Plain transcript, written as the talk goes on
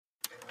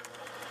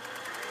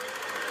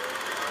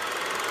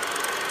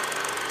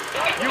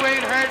You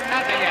ain't heard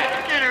nothing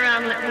yet. Turn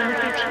around, let me look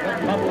at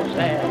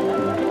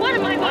you. What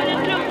am I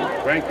going to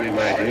do? Frankly,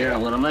 my dear,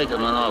 I'm gonna make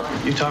him an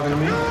offer. you talking to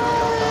me? Are you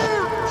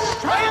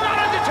not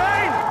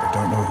entertained? I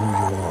don't know who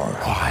you are.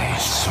 Why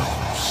so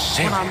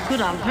serious? When I'm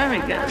good, I'm very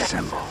good.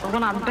 But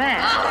when I'm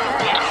bad,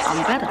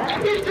 I'm better.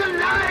 He's a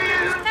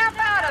liar. Snap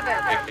out of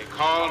it. They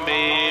call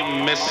me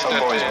Mr. A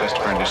boy's best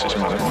friend is his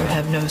mother. You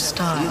have no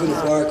style. You're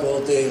gonna bark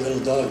all day,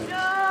 little dog.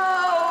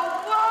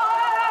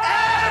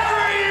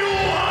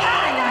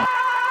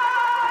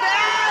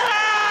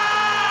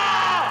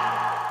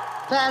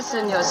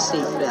 Fasten your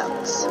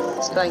seatbelts.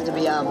 It's going to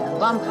be a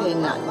bumpy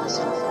night.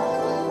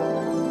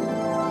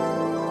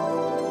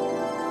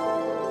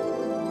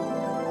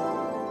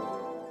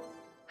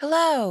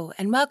 Hello,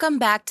 and welcome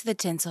back to the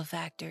Tinsel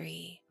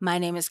Factory. My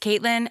name is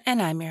Caitlin,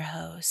 and I'm your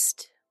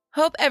host.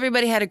 Hope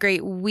everybody had a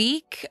great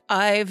week.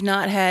 I've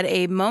not had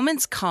a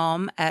moment's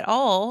calm at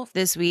all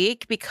this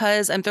week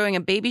because I'm throwing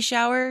a baby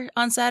shower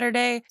on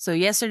Saturday. So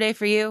yesterday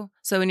for you.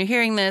 So when you're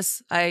hearing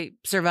this, I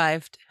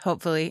survived,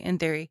 hopefully, in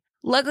theory.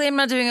 Luckily, I'm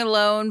not doing it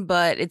alone,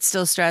 but it's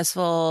still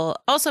stressful.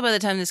 Also, by the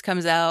time this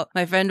comes out,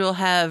 my friend will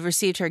have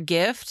received her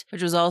gift,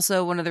 which was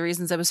also one of the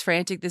reasons I was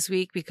frantic this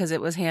week because it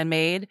was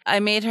handmade. I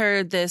made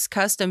her this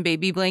custom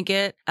baby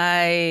blanket.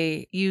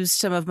 I used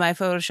some of my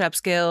Photoshop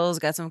skills,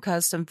 got some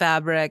custom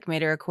fabric,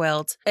 made her a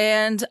quilt,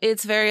 and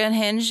it's very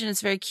unhinged and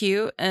it's very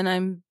cute, and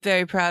I'm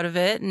very proud of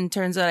it. And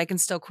turns out I can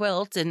still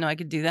quilt. Didn't know I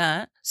could do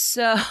that.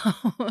 So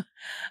I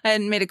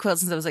hadn't made a quilt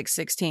since I was like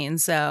 16.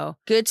 So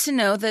good to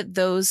know that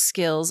those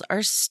skills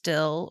are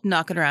still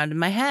knocking around in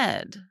my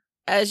head.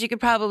 As you could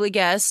probably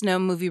guess, no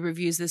movie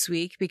reviews this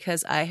week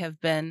because I have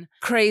been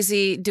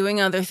crazy doing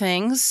other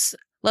things.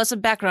 Lots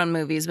of background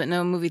movies, but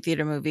no movie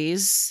theater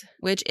movies,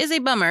 which is a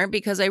bummer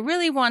because I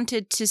really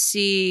wanted to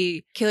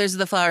see Killers of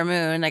the Flower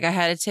Moon. Like I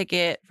had a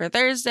ticket for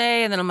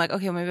Thursday and then I'm like,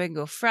 okay, maybe I can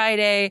go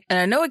Friday. And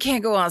I know I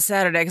can't go on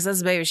Saturday because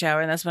that's a baby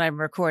shower and that's when I'm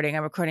recording.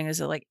 I'm recording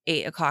this at like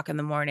 8 o'clock in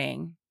the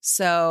morning.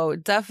 So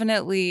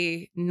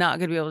definitely not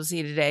going to be able to see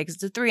it today because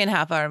it's a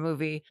 3.5 hour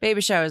movie.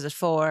 Baby shower's at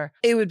 4.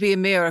 It would be a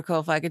miracle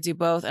if I could do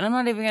both. And I'm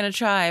not even going to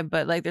try,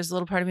 but like there's a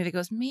little part of me that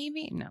goes,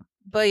 maybe, no.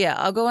 But yeah,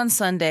 I'll go on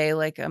Sunday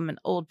like I'm an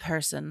old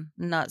person,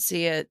 not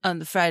see it on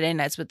the Friday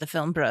nights with the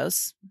film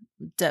bros.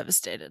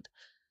 Devastated.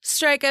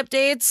 Strike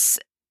updates.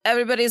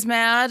 Everybody's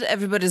mad.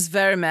 Everybody's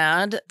very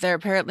mad. They're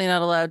apparently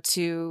not allowed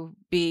to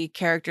be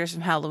characters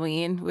from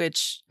Halloween,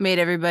 which made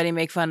everybody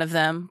make fun of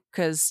them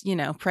because, you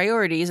know,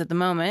 priorities at the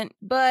moment.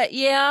 But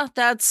yeah,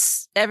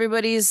 that's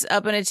everybody's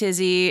up in a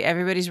tizzy.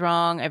 Everybody's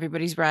wrong.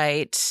 Everybody's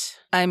right.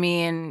 I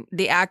mean,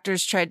 the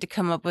actors tried to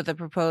come up with a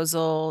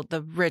proposal,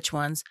 the rich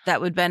ones,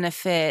 that would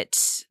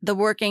benefit the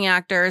working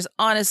actors.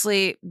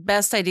 Honestly,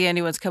 best idea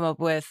anyone's come up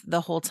with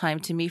the whole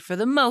time to me for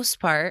the most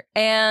part.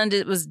 And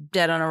it was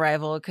dead on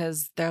arrival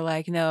because they're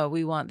like, no,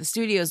 we want the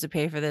studios to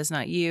pay for this,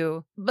 not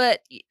you. But,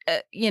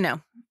 you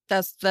know,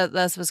 that's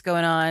what's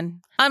going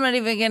on. I'm not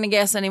even going to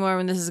guess anymore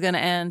when this is going to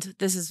end.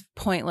 This is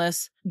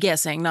pointless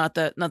guessing, not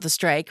the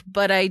strike.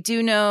 But I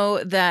do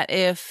know that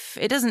if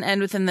it doesn't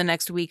end within the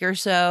next week or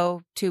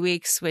so, 2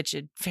 weeks, which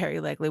it very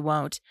likely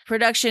won't,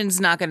 production's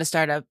not going to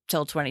start up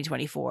till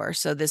 2024.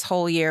 So this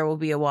whole year will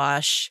be a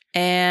wash.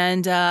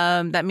 And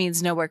that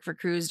means no work for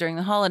crews during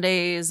the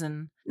holidays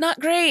and not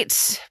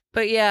great.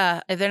 But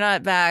yeah, if they're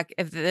not back,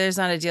 if there's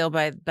not a deal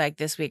by like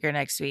this week or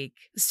next week,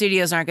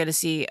 studios aren't going to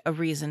see a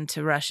reason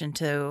to rush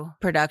into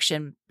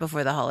production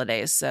before the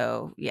holidays.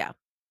 So yeah.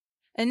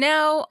 And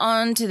now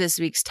on to this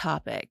week's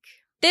topic.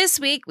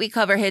 This week, we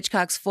cover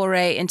Hitchcock's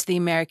foray into the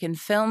American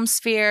film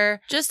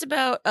sphere, just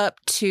about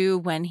up to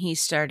when he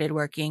started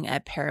working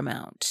at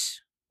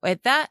Paramount.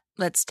 With that,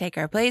 let's take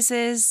our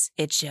places.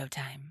 It's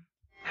showtime.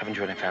 Haven't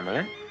you any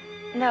family?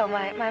 No,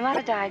 my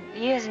mother died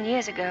years and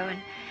years ago, and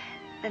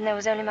then there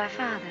was only my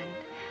father,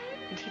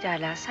 and he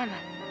died last summer.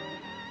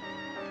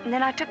 And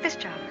then I took this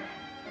job.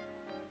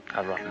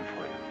 How rotten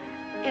for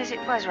you. Yes, it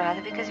was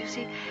rather, because you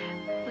see,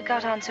 we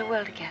got on so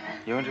well together.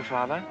 You and your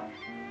father?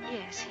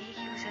 Yes, he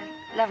was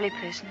a lovely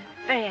person,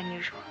 very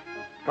unusual.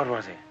 What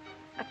was he?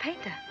 A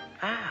painter.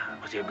 Ah,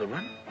 was he a good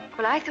one?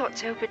 Well, I thought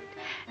so, but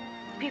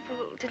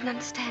people didn't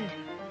understand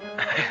him.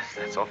 Yes,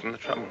 that's often the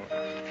trouble.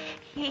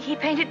 He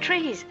painted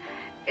trees.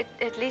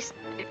 At least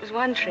it was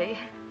one tree.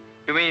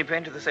 You mean he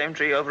painted the same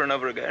tree over and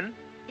over again?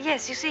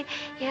 Yes, you see,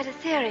 he had a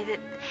theory that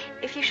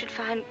if you should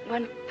find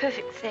one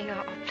perfect thing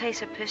or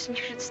place or person,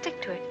 you should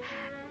stick to it.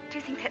 Do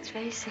you think that's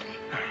very silly?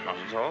 Not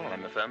at all.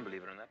 I'm a firm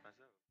believer in that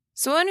myself.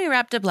 So when we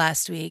wrapped up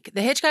last week,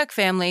 the Hitchcock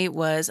family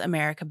was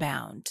America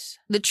bound.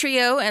 The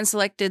trio and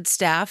selected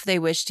staff they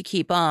wished to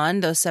keep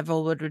on, though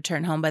several would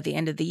return home by the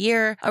end of the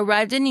year,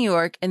 arrived in New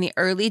York in the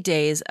early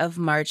days of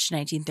March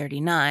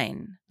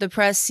 1939. The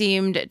press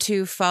seemed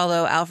to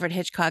follow Alfred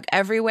Hitchcock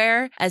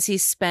everywhere as he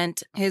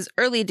spent his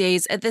early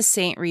days at the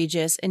St.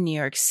 Regis in New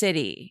York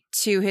City.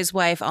 To his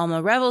wife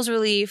Alma Reville's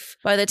relief,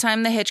 by the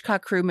time the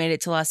Hitchcock crew made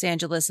it to Los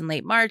Angeles in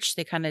late March,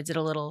 they kind of did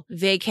a little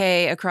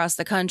vacay across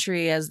the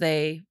country as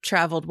they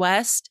traveled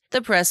west.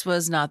 The press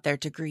was not there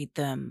to greet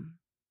them.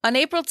 On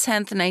April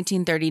 10th,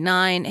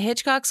 1939,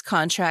 Hitchcock's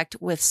contract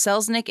with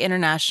Selznick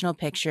International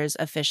Pictures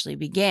officially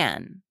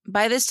began.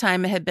 By this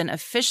time, it had been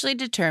officially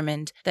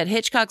determined that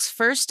Hitchcock's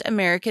first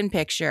American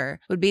picture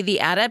would be the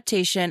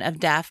adaptation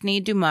of Daphne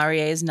du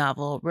Maurier's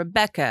novel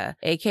Rebecca,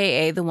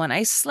 aka the one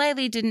I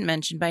slightly didn't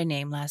mention by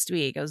name last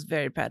week. I was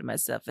very proud of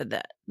myself for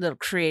that little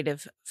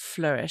creative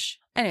flourish.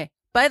 Anyway,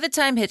 by the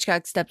time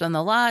Hitchcock stepped on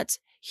the lot,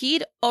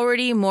 he'd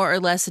already more or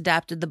less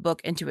adapted the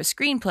book into a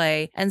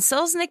screenplay, and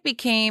Selznick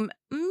became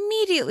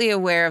immediately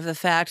aware of the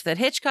fact that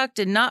Hitchcock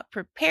did not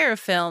prepare a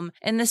film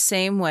in the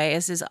same way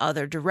as his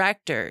other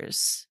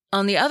directors.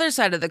 On the other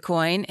side of the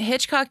coin,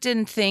 Hitchcock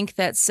didn't think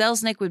that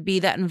Selznick would be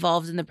that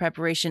involved in the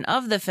preparation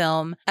of the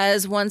film,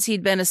 as once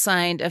he'd been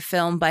assigned a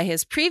film by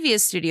his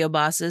previous studio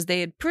bosses, they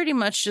had pretty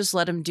much just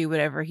let him do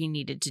whatever he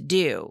needed to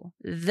do.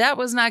 That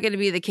was not going to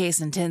be the case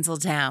in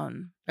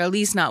Tinseltown, or at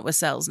least not with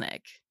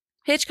Selznick.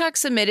 Hitchcock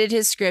submitted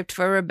his script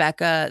for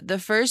Rebecca the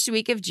first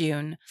week of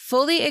June,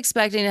 fully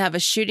expecting to have a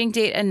shooting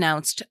date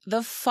announced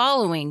the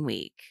following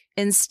week.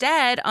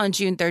 Instead, on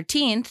June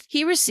 13th,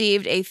 he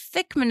received a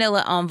thick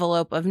manila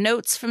envelope of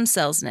notes from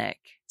Selznick.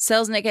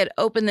 Selznick had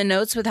opened the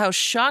notes with how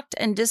shocked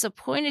and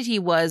disappointed he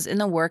was in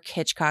the work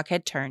Hitchcock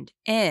had turned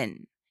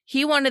in.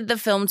 He wanted the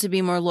film to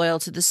be more loyal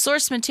to the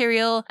source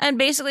material and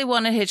basically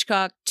wanted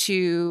Hitchcock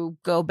to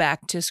go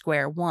back to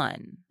square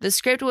one. The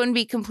script wouldn't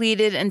be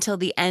completed until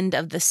the end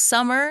of the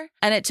summer,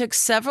 and it took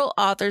several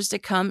authors to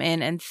come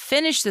in and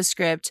finish the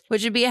script,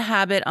 which would be a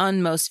habit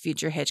on most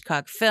future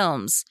Hitchcock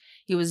films.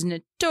 He was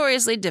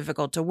notoriously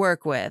difficult to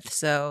work with,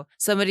 so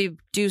somebody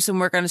do some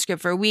work on a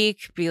script for a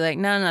week, be like,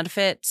 no, not a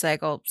fit,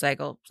 cycle,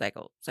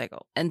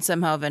 and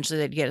somehow eventually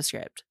they'd get a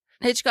script.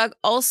 Hitchcock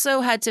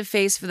also had to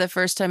face for the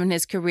first time in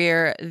his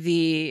career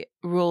the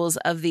rules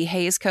of the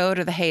Hays Code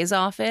or the Hays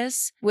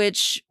Office,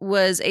 which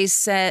was a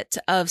set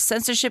of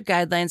censorship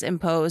guidelines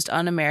imposed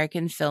on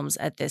American films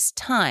at this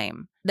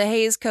time. The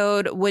Hays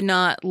Code would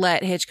not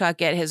let Hitchcock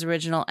get his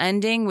original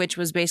ending, which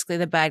was basically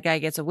the bad guy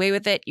gets away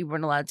with it. You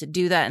weren't allowed to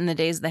do that in the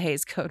days of the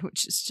Hays Code,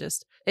 which is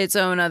just its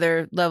own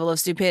other level of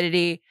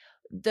stupidity.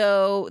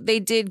 Though they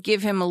did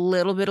give him a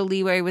little bit of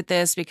leeway with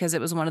this because it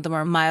was one of the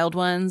more mild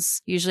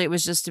ones. Usually it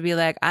was just to be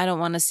like, I don't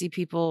want to see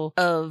people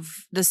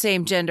of the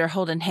same gender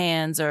holding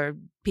hands or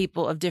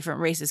people of different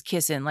races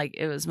kissing. Like,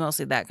 it was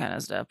mostly that kind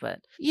of stuff.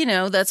 But, you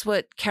know, that's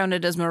what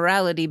counted as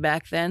morality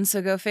back then.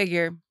 So go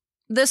figure.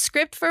 The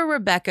script for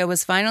Rebecca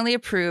was finally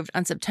approved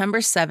on September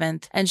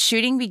 7th, and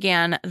shooting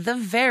began the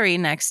very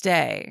next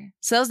day.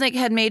 Selznick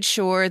had made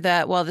sure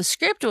that while the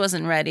script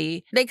wasn't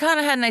ready, they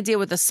kind of had an idea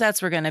what the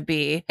sets were going to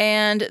be,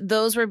 and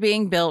those were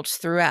being built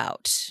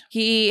throughout.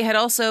 He had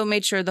also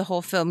made sure the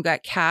whole film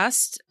got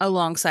cast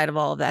alongside of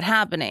all of that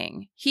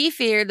happening. He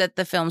feared that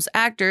the film's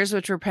actors,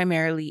 which were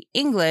primarily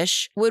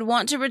English, would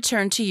want to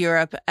return to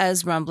Europe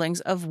as rumblings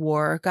of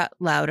war got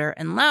louder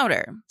and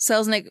louder.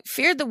 Selznick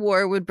feared the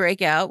war would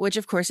break out, which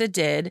of course it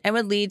did, and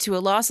would lead to a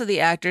loss of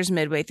the actors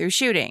midway through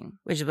shooting,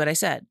 which is what I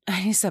said.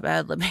 I need to stop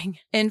ad-libbing.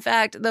 In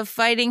fact, the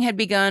fighting had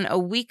begun a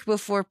week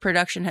before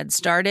production had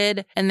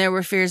started, and there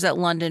were fears that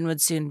London would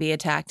soon be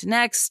attacked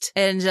next. It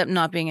ended up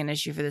not being an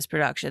issue for this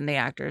production. The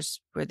actors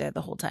were there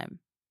the whole time.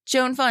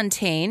 Joan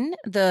Fontaine,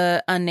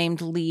 the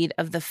unnamed lead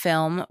of the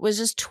film, was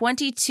just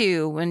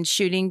 22 when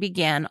shooting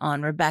began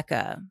on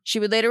Rebecca. She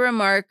would later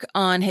remark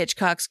on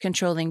Hitchcock's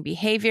controlling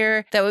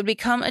behavior that would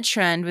become a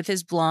trend with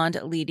his blonde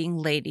leading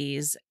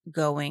ladies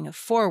going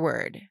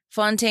forward.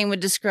 Fontaine would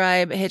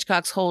describe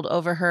Hitchcock's hold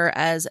over her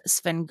as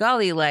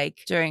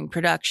Svengali-like during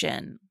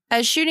production.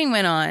 As shooting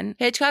went on,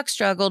 Hitchcock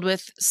struggled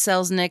with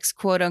Selznick's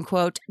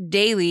quote-unquote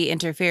daily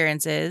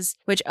interferences,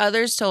 which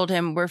others told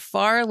him were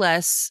far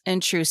less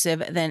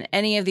intrusive than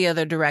any of the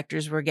other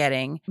directors were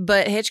getting,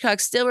 but Hitchcock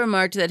still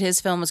remarked that his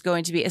film was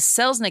going to be a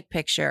Selznick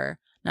picture,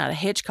 not a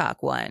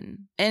Hitchcock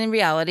one. And in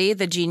reality,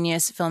 the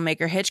genius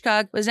filmmaker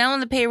Hitchcock was now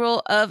on the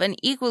payroll of an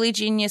equally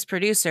genius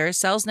producer.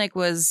 Selznick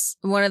was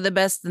one of the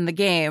best in the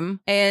game,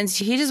 and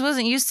he just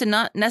wasn't used to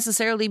not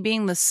necessarily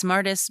being the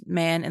smartest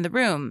man in the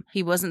room.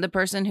 He wasn't the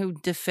person who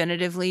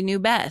definitively knew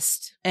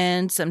best,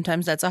 and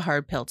sometimes that's a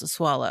hard pill to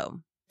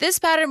swallow. This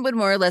pattern would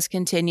more or less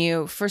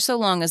continue for so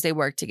long as they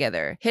worked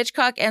together.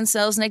 Hitchcock and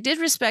Selznick did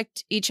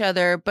respect each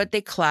other, but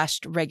they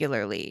clashed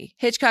regularly.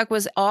 Hitchcock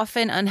was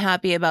often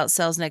unhappy about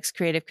Selznick's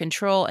creative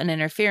control and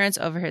interference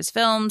over his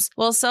films,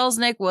 while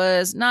Selznick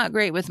was not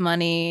great with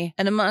money,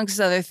 and amongst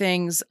other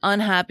things,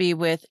 unhappy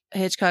with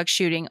Hitchcock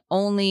shooting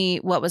only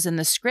what was in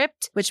the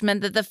script, which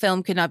meant that the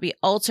film could not be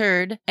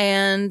altered,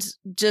 and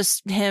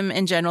just him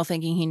in general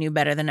thinking he knew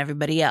better than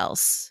everybody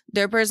else.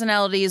 Their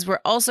personalities were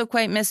also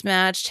quite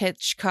mismatched.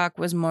 Hitchcock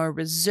was more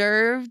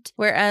reserved,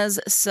 whereas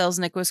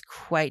Selznick was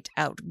quite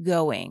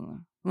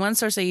outgoing. One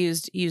source I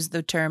used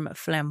the term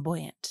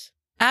flamboyant.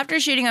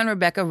 After shooting on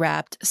Rebecca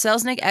wrapped,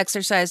 Selznick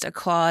exercised a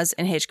clause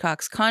in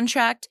Hitchcock's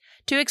contract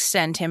to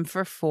extend him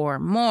for 4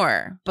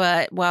 more.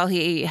 But while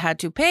he had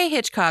to pay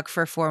Hitchcock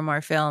for 4 more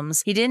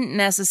films, he didn't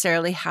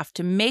necessarily have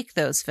to make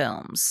those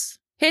films.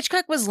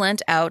 Hitchcock was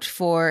lent out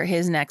for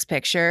his next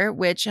picture,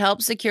 which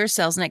helped secure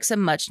Selznick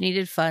some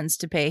much-needed funds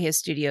to pay his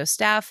studio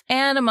staff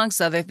and,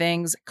 amongst other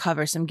things,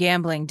 cover some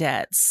gambling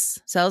debts.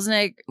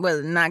 Selznick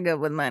was not good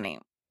with money.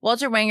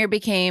 Walter Wenger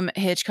became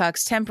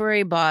Hitchcock's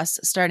temporary boss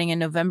starting in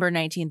November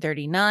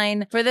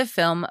 1939 for the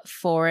film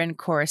Foreign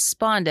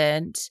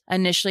Correspondent,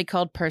 initially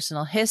called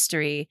Personal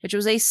History, which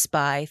was a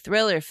spy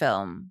thriller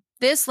film.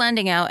 This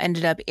lending out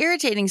ended up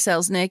irritating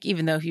Selznick,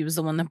 even though he was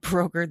the one that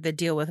brokered the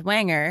deal with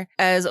Wenger,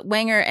 as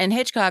Wenger and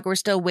Hitchcock were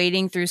still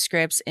wading through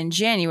scripts in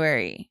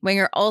January.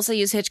 Wenger also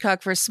used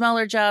Hitchcock for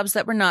smaller jobs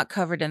that were not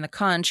covered in the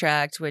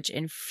contract, which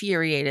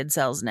infuriated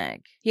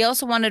Selznick. He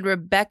also wanted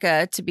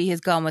Rebecca to be his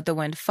Gone with the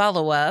Wind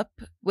follow-up,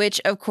 which,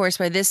 of course,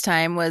 by this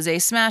time was a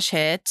smash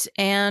hit,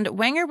 and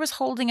Wenger was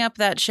holding up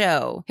that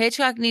show.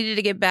 Hitchcock needed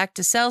to get back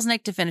to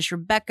Selznick to finish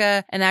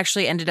Rebecca, and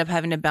actually ended up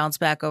having to bounce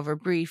back over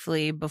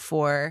briefly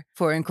before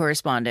Foreign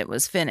Correspondent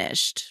was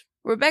finished.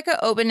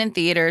 Rebecca opened in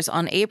theaters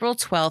on April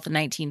 12,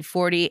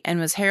 1940,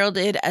 and was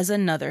heralded as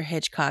another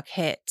Hitchcock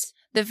hit.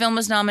 The film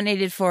was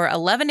nominated for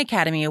 11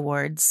 Academy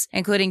Awards,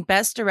 including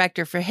Best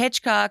Director for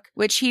Hitchcock,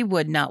 which he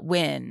would not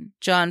win.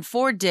 John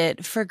Ford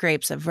did for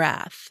Grapes of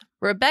Wrath.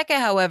 Rebecca,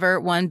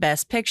 however, won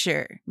Best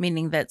Picture,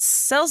 meaning that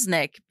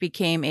Selznick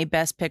became a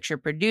Best Picture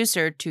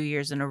producer 2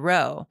 years in a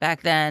row.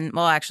 Back then,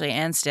 well, actually,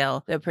 and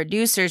still, the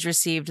producers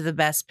received the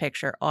Best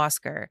Picture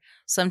Oscar.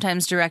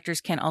 Sometimes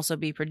directors can also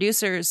be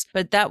producers,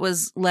 but that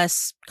was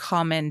less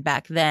common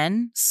back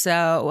then.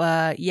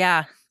 So,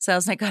 yeah.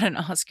 Selznick got an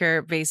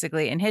Oscar,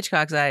 basically, in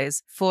Hitchcock's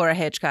eyes, for a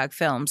Hitchcock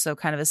film, so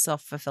kind of a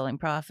self-fulfilling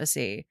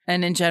prophecy.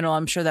 And in general,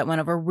 I'm sure that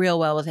went over real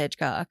well with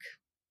Hitchcock.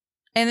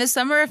 In the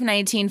summer of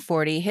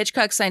 1940,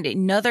 Hitchcock signed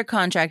another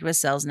contract with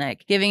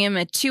Selznick, giving him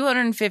a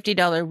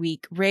 $250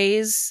 week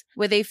raise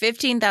with a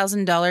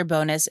 $15,000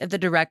 bonus if the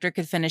director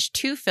could finish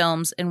 2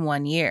 films in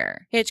 1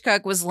 year.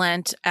 Hitchcock was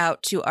lent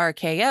out to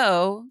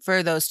RKO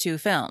for those 2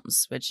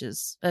 films, which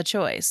is a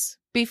choice.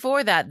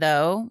 Before that,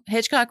 though,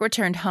 Hitchcock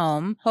returned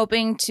home,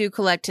 hoping to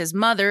collect his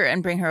mother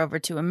and bring her over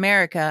to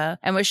America,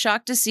 and was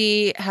shocked to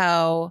see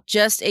how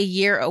just a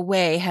year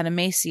away had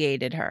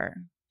emaciated her.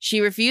 She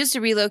refused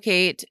to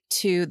relocate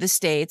to the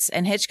States,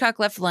 and Hitchcock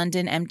left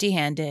London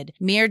empty-handed,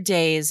 mere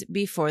days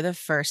before the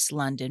first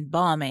London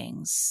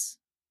bombings.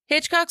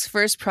 Hitchcock's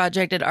first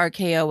project at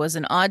RKO was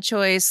an odd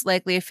choice,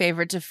 likely a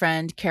favorite to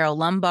friend Carol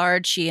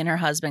Lombard. She and her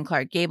husband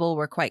Clark Gable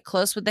were quite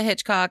close with the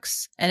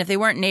Hitchcocks, and if they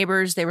weren't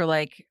neighbors, they were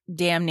like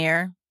damn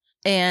near.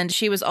 And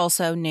she was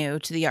also new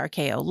to the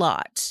RKO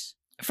lot.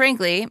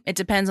 Frankly, it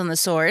depends on the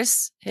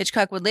source.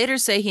 Hitchcock would later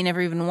say he never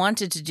even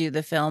wanted to do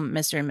the film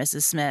Mr. and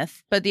Mrs.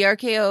 Smith, but the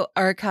RKO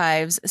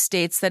archives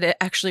states that it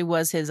actually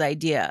was his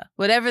idea.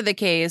 Whatever the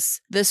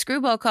case, the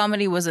screwball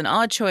comedy was an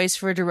odd choice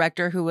for a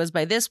director who was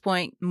by this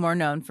point more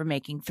known for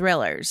making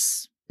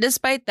thrillers.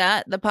 Despite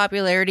that, the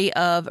popularity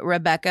of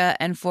Rebecca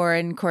and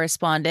Foreign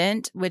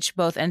Correspondent, which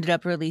both ended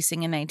up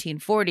releasing in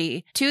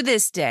 1940, to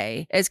this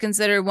day is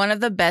considered one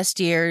of the best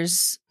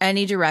years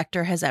any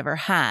director has ever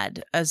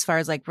had, as far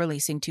as like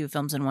releasing 2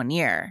 films in 1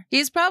 year.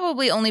 He's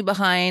probably only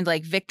behind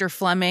like Victor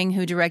Fleming,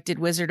 who directed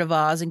Wizard of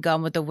Oz and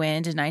Gone with the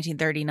Wind in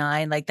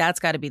 1939. Like that's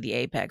got to be the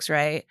apex,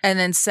 right? And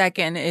then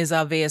second is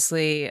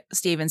obviously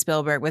Steven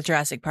Spielberg with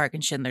Jurassic Park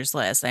and Schindler's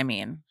List. I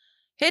mean,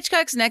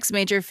 Hitchcock's next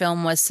major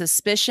film was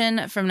Suspicion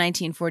from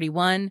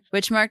 1941,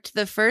 which marked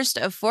the first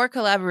of 4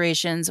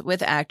 collaborations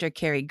with actor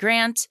Cary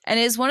Grant, and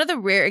is one of the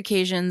rare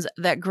occasions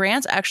that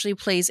Grant actually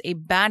plays a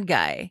bad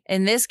guy,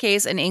 in this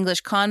case an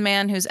English con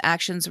man whose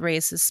actions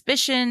raise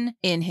suspicion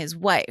in his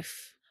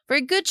wife. For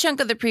a good chunk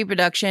of the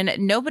pre-production,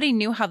 nobody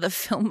knew how the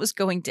film was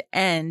going to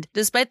end,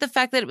 despite the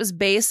fact that it was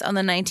based on the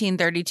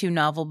 1932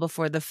 novel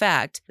Before the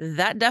Fact.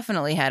 That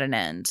definitely had an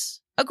end.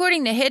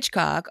 According to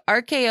Hitchcock,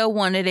 RKO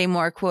wanted a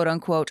more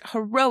quote-unquote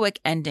heroic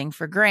ending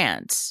for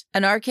Grant.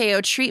 An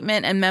RKO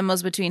treatment and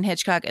memos between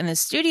Hitchcock and the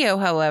studio,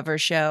 however,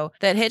 show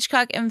that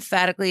Hitchcock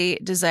emphatically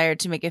desired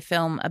to make a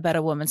film about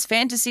a woman's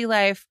fantasy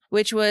life,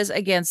 which was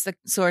against the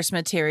source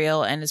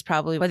material and is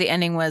probably why the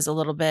ending was a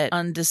little bit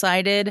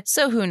undecided.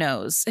 So who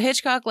knows?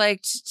 Hitchcock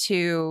liked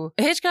to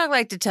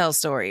tell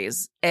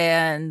stories,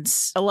 and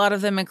a lot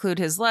of them include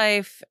his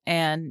life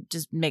and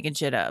just making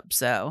shit up.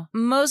 So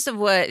most of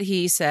what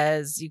he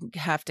says, you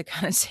have to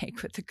kind of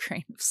take with a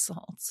grain of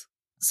salt.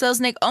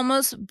 Selznick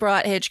almost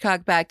brought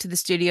Hitchcock back to the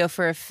studio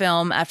for a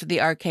film after the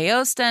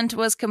RKO stunt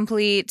was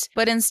complete,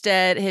 but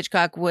instead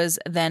Hitchcock was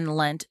then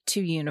lent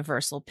to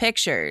Universal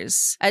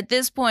Pictures. At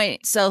this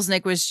point,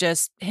 Selznick was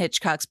just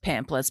Hitchcock's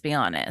pimp, let's be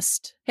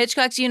honest.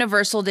 Hitchcock's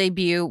Universal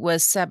debut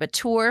was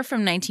Saboteur from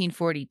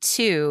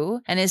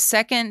 1942, and his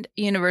second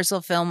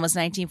Universal film was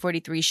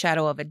 1943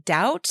 Shadow of a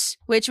Doubt,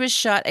 which was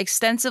shot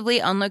extensively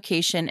on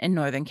location in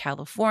Northern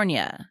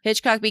California.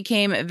 Hitchcock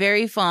became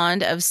very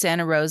fond of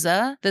Santa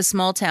Rosa, the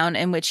small town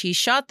in which he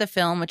shot the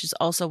film, which is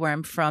also where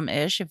I'm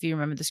from-ish, if you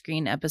remember the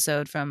Screen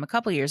episode from a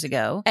couple years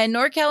ago, and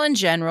NorCal in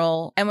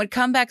general, and would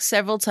come back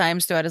several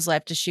times throughout his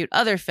life to shoot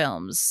other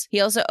films. He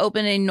also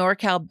opened a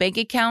NorCal bank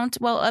account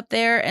while up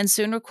there, and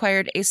soon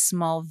acquired a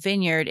small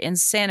vineyard in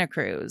Santa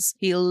Cruz.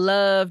 He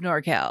loved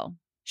NorCal.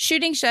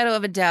 Shooting Shadow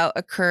of a Doubt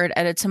occurred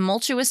at a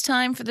tumultuous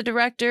time for the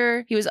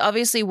director. He was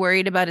obviously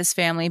worried about his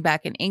family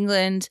back in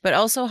England, but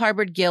also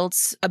harbored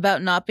guilt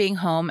about not being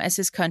home as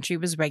his country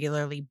was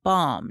regularly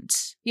bombed.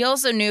 He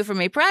also knew from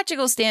a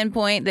practical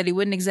standpoint that he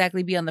wouldn't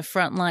exactly be on the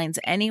front lines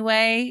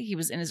anyway. He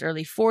was in his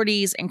early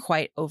 40s and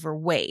quite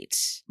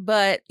overweight.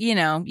 But,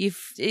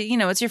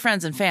 it's your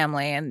friends and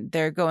family and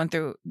they're going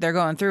through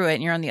it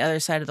and you're on the other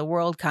side of the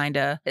world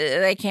kinda.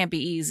 That can't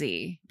be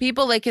easy.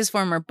 People like his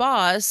former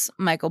boss,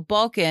 Michael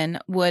Balkin,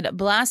 would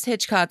blast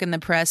Hitchcock in the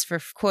press for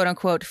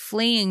quote-unquote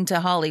fleeing to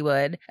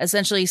Hollywood,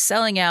 essentially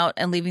selling out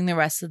and leaving the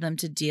rest of them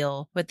to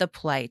deal with the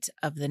plight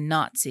of the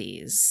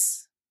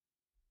Nazis.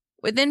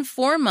 Within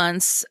 4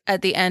 months,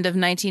 at the end of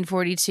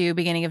 1942,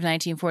 beginning of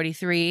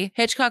 1943,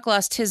 Hitchcock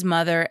lost his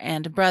mother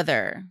and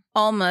brother.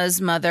 Alma's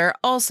mother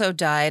also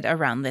died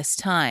around this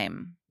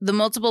time. The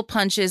multiple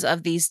punches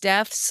of these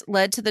deaths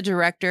led to the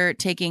director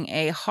taking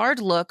a hard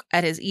look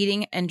at his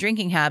eating and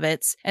drinking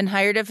habits and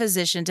hired a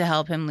physician to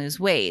help him lose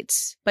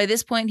weight. By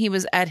this point, he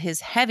was at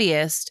his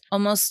heaviest,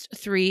 almost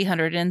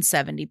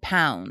 370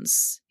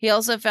 pounds. He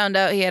also found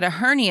out he had a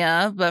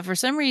hernia, but for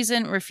some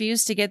reason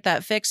refused to get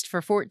that fixed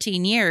for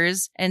 14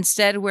 years,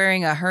 instead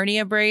wearing a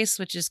hernia brace,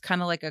 which is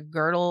kind of like a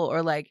girdle,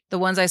 or like the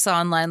ones I saw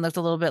online looked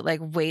a little bit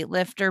like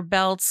weightlifter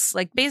belts,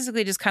 like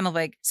basically just kind of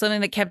like something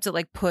that kept it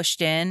like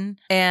pushed in.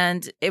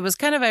 And it was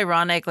kind of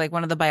ironic, like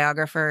one of the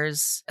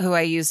biographers who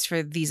I used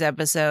for these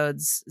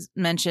episodes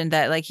mentioned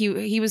that like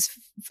he was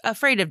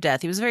afraid of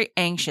death. He was a very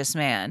anxious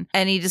man,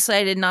 and he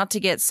decided not to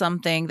get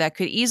something that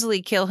could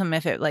easily kill him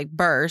if it like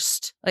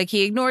burst. Like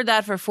he ignored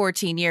that for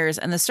 14 years,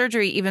 and the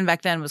surgery even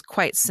back then was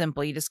quite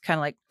simple. You just kind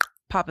of like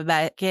pop it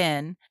back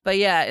in. But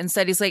yeah,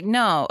 instead he's like,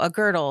 no, a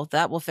girdle,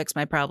 that will fix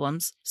my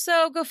problems.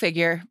 So go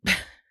figure.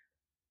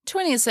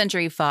 20th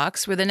Century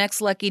Fox were the next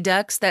lucky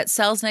ducks that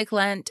Selznick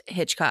lent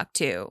Hitchcock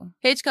to.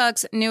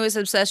 Hitchcock's newest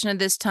obsession at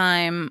this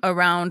time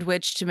around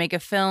which to make a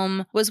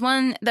film was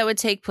one that would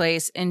take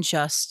place in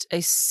just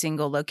a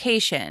single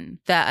location.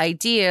 That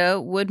idea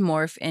would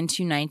morph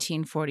into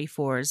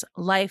 1944's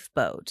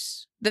Lifeboat.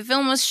 The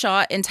film was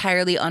shot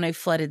entirely on a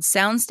flooded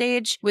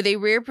soundstage with a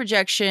rear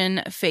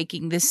projection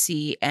faking the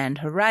sea and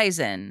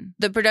horizon.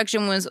 The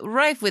production was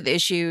rife with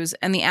issues,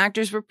 and the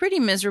actors were pretty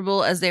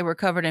miserable as they were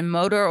covered in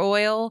motor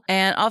oil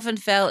and often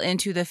fell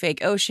into the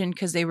fake ocean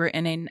because they were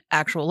in an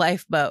actual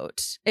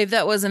lifeboat. If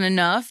that wasn't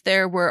enough,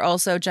 there were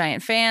also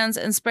giant fans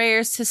and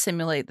sprayers to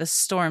simulate the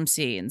storm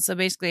scene. So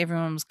basically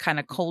everyone was kind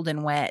of cold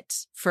and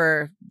wet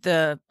for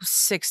the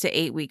 6 to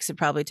 8 weeks it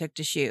probably took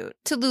to shoot.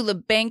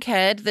 Tallulah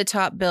Bankhead, the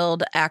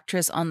top-billed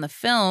actress on the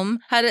film,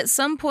 had at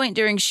some point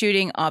during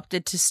shooting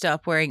opted to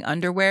stop wearing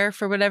underwear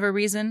for whatever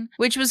reason,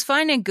 which was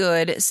fine and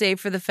good, save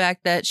for the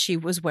fact that she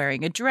was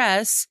wearing a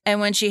dress, and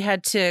when she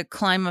had to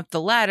climb up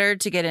the ladder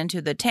to get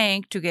into the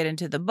tank, to get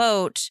into the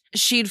boat,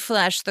 she'd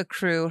flash the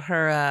crew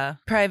her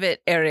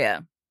private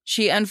area.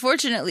 She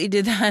unfortunately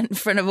did that in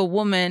front of a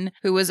woman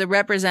who was a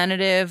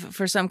representative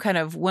for some kind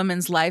of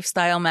women's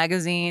lifestyle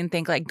magazine,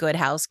 think like Good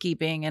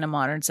Housekeeping in a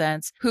modern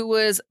sense, who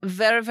was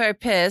very, very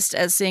pissed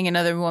at seeing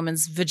another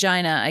woman's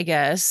vagina, I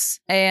guess.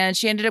 And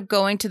she ended up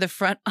going to the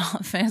front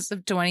office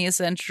of 20th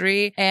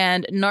Century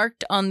and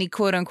narked on the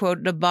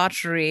quote-unquote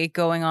debauchery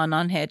going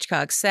on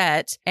Hitchcock's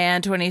set.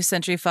 And 20th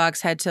Century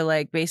Fox had to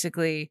like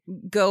basically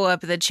go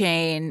up the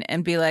chain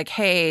and be like,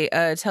 hey,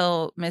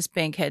 tell Miss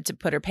Bankhead to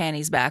put her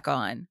panties back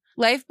on.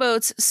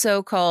 Lifeboat's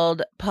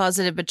so-called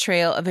positive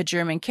portrayal of a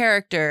German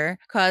character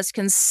caused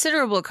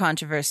considerable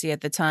controversy at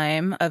the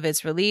time of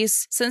its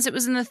release, since it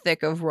was in the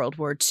thick of World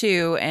War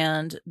II,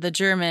 and the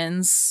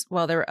Germans,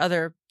 while there were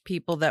other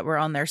people that were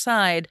on their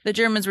side, the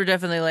Germans were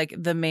definitely like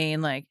the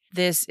main, like,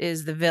 this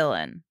is the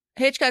villain.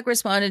 Hitchcock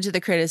responded to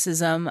the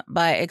criticism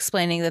by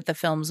explaining that the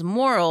film's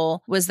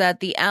moral was that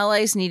the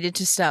Allies needed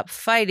to stop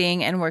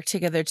fighting and work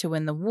together to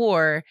win the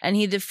war, and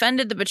he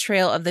defended the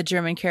portrayal of the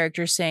German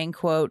character saying,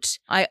 quote,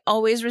 I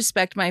always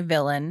respect my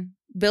villain,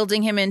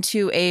 building him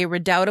into a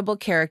redoubtable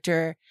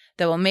character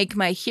that will make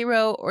my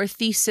hero or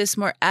thesis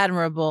more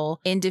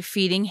admirable in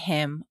defeating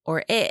him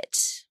or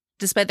it.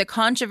 Despite the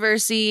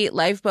controversy,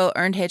 Lifeboat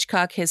earned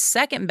Hitchcock his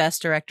second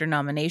Best Director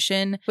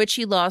nomination, which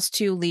he lost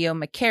to Leo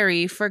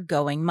McCarey for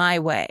Going My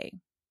Way.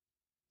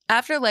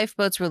 After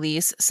Lifeboat's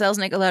release,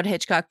 Selznick allowed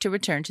Hitchcock to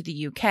return to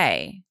the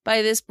UK.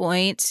 By this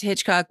point,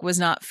 Hitchcock was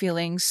not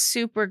feeling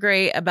super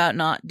great about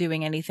not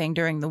doing anything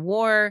during the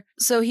war,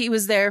 so he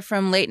was there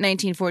from late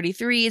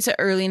 1943 to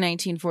early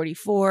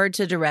 1944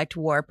 to direct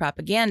war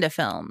propaganda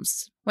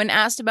films. When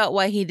asked about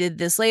why he did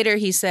this later,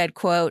 he said,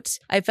 quote,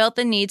 I felt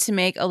the need to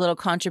make a little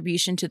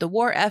contribution to the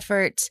war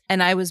effort,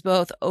 and I was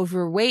both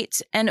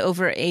overweight and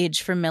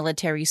overage for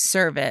military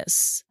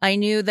service. I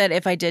knew that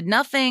if I did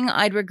nothing,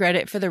 I'd regret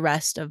it for the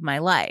rest of my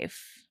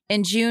life.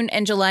 In June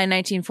and July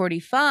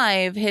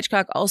 1945,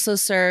 Hitchcock also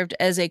served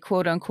as a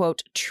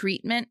quote-unquote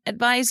treatment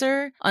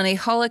advisor on a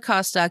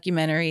Holocaust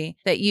documentary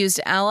that used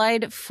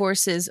Allied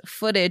forces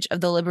footage of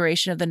the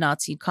liberation of the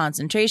Nazi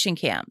concentration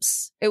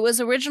camps. It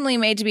was originally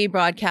made to be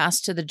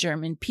broadcast to the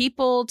German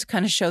people to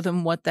kind of show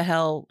them what the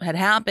hell had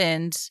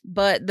happened,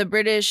 but the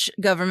British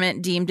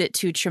government deemed it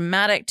too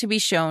traumatic to be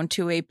shown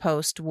to a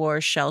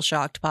post-war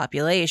shell-shocked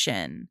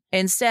population.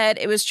 Instead,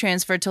 it was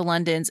transferred to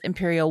London's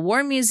Imperial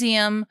War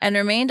Museum and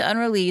remained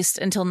unreleased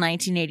until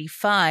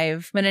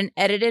 1985, when an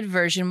edited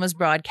version was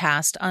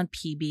broadcast on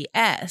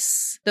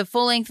PBS. The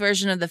full-length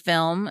version of the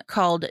film,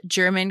 called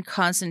German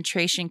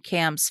Concentration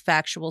Camps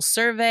Factual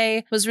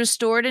Survey, was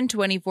restored in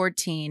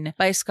 2014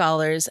 by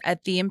scholars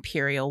at the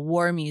Imperial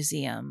War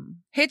Museum.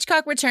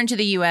 Hitchcock returned to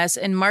the U.S.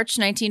 in March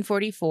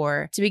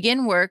 1944 to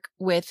begin work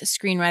with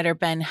screenwriter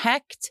Ben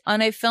Hecht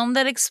on a film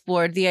that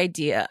explored the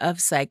idea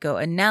of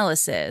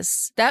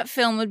psychoanalysis. That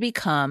film would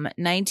become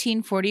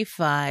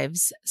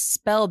 1945's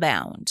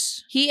Spellbound.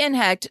 He and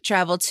Hecht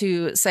traveled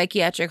to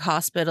psychiatric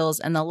hospitals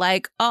and the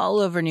like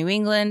all over New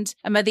England,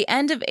 and by the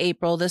end of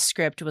April, the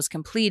script was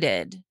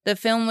completed. The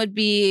film would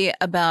be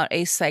about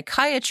a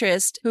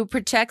psychiatrist who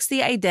protects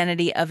the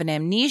identity of an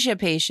amnesia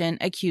patient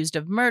accused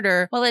of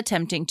murder while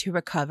attempting to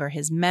recover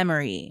his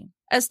memory.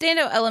 A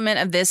standout element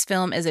of this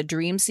film is a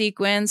dream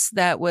sequence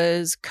that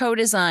was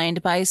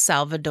co-designed by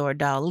Salvador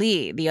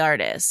Dali, the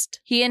artist.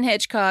 He and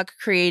Hitchcock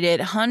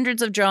created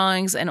hundreds of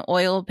drawings and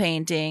oil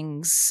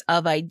paintings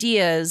of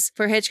ideas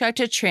for Hitchcock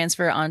to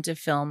transfer onto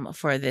film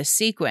for this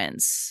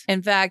sequence.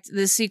 In fact,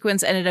 this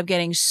sequence ended up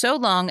getting so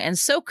long and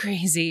so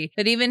crazy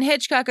that even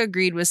Hitchcock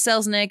agreed with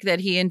Selznick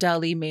that he and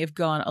Dali may have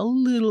gone a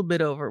little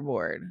bit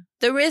overboard.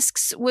 The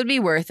risks would be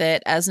worth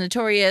it, as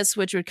Notorious,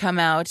 which would come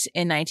out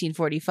in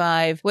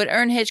 1945, would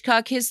earn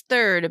Hitchcock his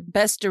third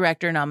Best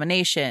Director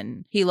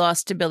nomination. He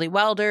lost to Billy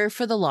Wilder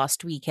for The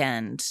Lost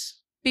Weekend.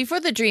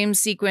 Before the dream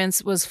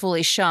sequence was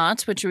fully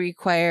shot, which would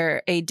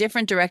require a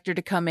different director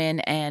to come in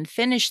and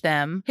finish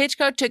them,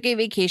 Hitchcock took a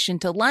vacation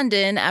to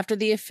London after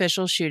the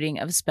official shooting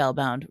of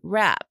Spellbound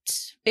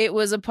wrapped. It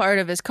was a part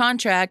of his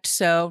contract,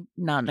 so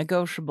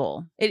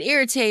non-negotiable. It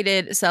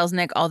irritated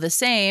Selznick all the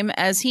same,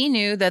 as he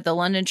knew that the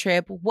London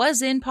trip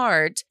was in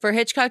part for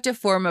Hitchcock to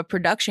form a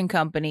production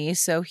company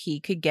so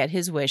he could get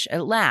his wish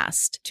at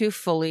last, to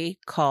fully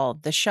call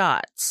the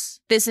shots.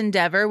 This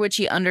endeavor, which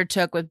he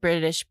undertook with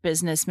British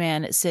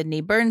businessman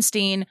Sidney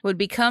Bernstein, would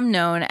become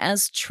known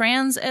as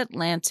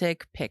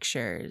Transatlantic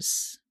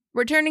Pictures.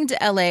 Returning to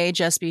LA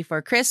just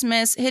before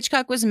Christmas,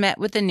 Hitchcock was met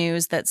with the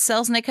news that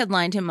Selznick had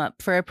lined him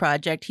up for a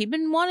project he'd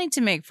been wanting to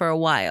make for a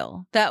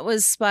while. That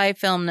was spy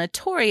film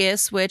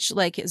Notorious, which,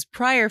 like his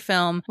prior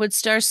film, would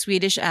star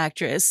Swedish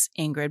actress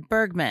Ingrid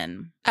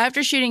Bergman.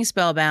 After shooting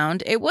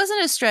Spellbound, it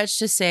wasn't a stretch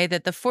to say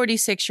that the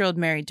 46-year-old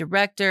married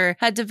director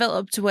had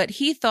developed what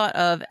he thought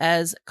of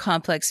as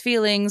complex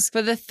feelings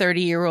for the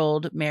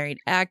 30-year-old married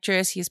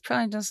actress. He's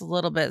probably just a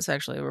little bit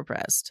sexually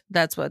repressed.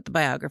 That's what the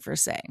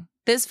biographers say.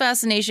 This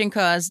fascination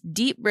caused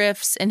deep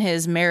rifts in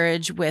his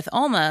marriage with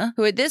Alma,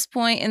 who at this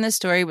point in the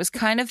story was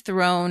kind of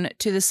thrown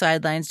to the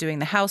sidelines doing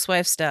the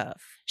housewife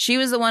stuff. She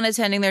was the one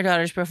attending their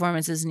daughter's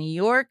performances in New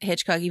York.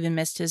 Hitchcock even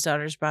missed his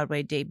daughter's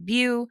Broadway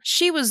debut.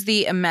 She was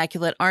the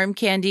immaculate arm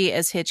candy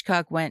as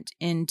Hitchcock went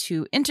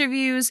into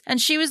interviews, and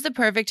she was the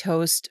perfect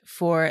host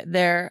for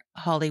their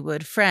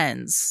Hollywood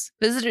friends.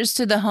 Visitors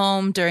to the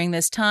home during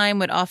this time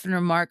would often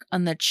remark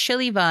on the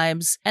chilly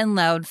vibes and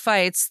loud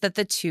fights that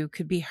the two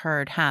could be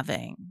heard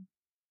having.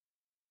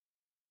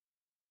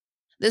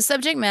 The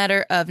subject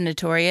matter of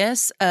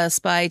Notorious, a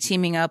spy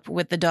teaming up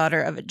with the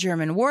daughter of a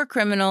German war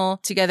criminal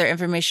to gather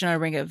information on a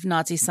ring of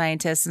Nazi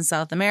scientists in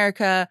South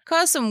America,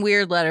 caused some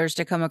weird letters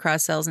to come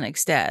across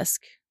Selznick's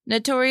desk.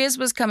 Notorious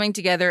was coming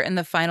together in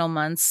the final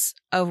months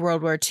of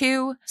World War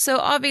II, so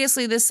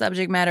obviously this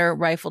subject matter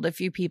rifled a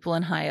few people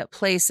in high-up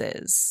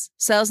places.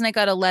 Selznick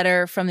got a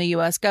letter from the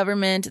U.S.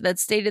 government that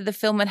stated the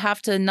film would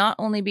have to not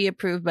only be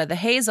approved by the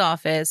Hayes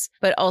office,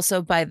 but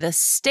also by the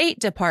State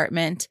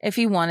Department if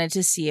he wanted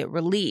to see it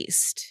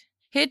released.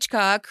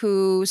 Hitchcock,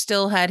 who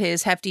still had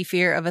his hefty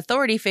fear of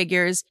authority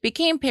figures,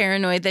 became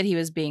paranoid that he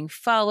was being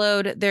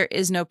followed. There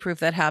is no proof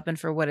that happened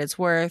for what it's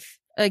worth.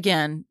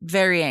 Again,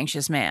 very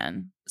anxious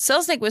man.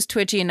 Selznick was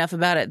twitchy enough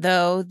about it,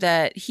 though,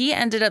 that he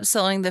ended up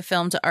selling the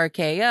film to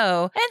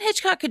RKO, and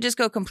Hitchcock could just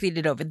go complete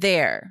it over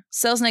there.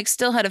 Selznick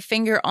still had a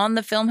finger on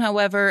the film,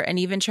 however, and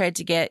even tried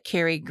to get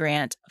Cary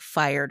Grant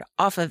fired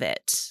off of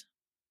it.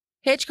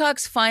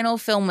 Hitchcock's final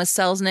film with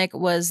Selznick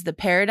was The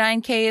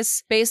Paradigm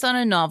Case, based on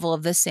a novel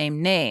of the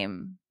same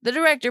name. The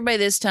director by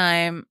this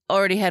time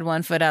already had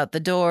one foot out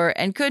the door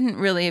and couldn't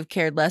really have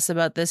cared less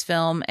about this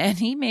film, and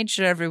he made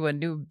sure everyone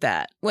knew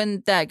that.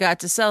 When that got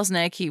to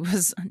Selznick, he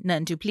was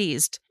none too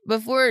pleased.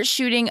 Before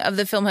shooting of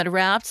the film had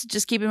wrapped,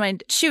 just keep in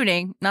mind,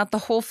 shooting, not the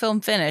whole film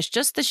finished,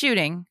 just the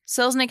shooting,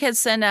 Selznick had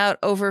sent out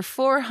over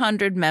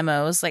 400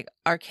 memos, like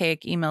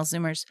archaic email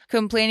zoomers,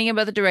 complaining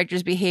about the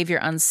director's behavior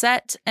on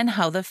set and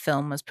how the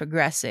film was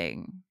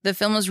progressing. The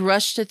film was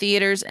rushed to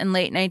theaters in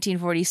late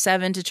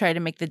 1947 to try to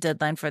make the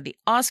deadline for the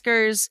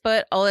Oscars,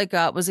 but all it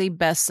got was a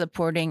best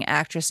Supporting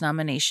Actress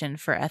nomination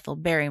for Ethel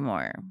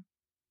Barrymore.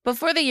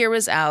 Before the year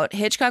was out,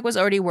 Hitchcock was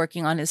already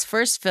working on his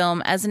first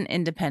film as an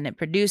independent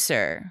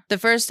producer. The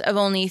first of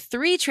only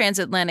 3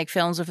 transatlantic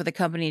films before the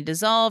company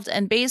dissolved,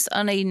 and based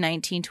on a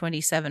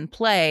 1927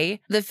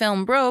 play, the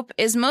film Rope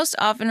is most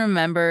often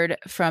remembered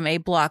from a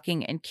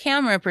blocking and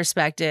camera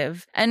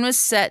perspective, and was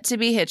set to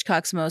be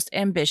Hitchcock's most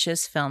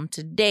ambitious film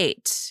to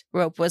date.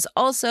 Rope was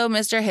also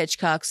Mr.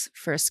 Hitchcock's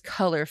first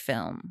color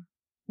film.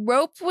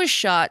 Rope was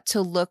shot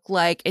to look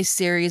like a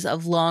series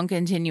of long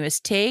continuous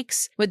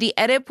takes, with the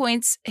edit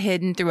points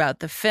hidden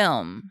throughout the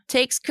film.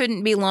 Takes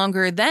couldn't be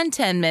longer than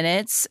 10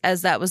 minutes,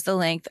 as that was the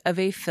length of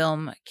a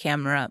film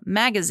camera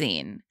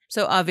magazine.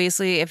 So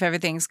obviously, if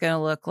everything's going to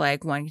look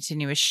like one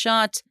continuous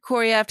shot,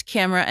 choreographed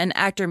camera and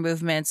actor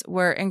movements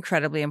were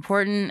incredibly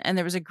important, and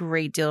there was a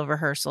great deal of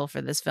rehearsal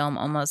for this film,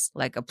 almost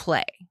like a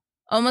play.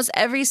 Almost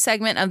every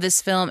segment of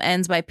this film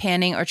ends by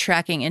panning or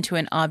tracking into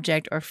an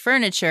object or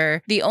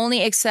furniture. The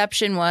only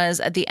exception was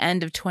at the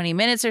end of 20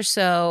 minutes or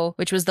so,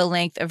 which was the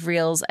length of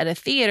reels at a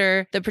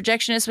theater, the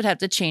projectionist would have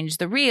to change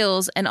the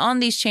reels, and on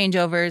these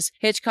changeovers,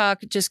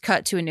 Hitchcock just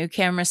cut to a new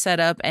camera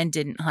setup and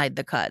didn't hide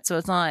the cut. So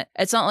it's not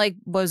like,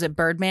 what was it,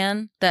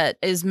 Birdman, that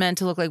is meant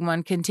to look like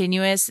one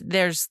continuous.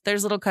 There's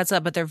little cuts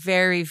up, but they're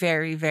very,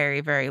 very,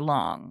 very, very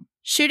long.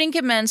 Shooting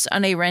commenced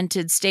on a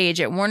rented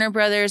stage at Warner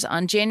Brothers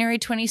on January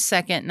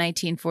 22nd,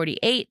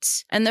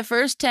 1948, and the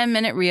first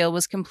 10-minute reel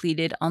was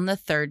completed on the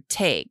 3rd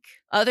take.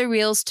 Other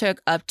reels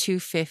took up to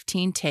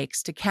 15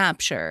 takes to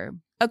capture.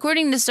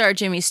 According to star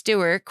Jimmy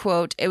Stewart,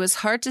 quote, "It was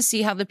hard to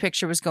see how the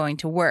picture was going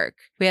to work.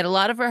 We had a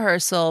lot of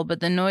rehearsal, but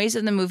the noise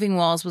and the moving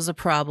walls was a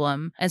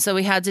problem, and so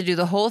we had to do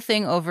the whole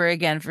thing over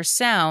again for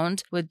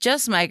sound with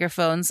just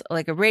microphones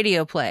like a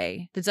radio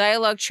play. The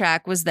dialogue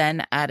track was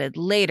then added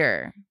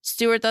later."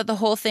 Stewart thought the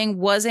whole thing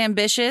was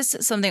ambitious,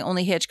 something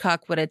only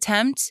Hitchcock would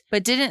attempt,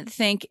 but didn't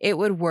think it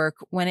would work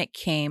when it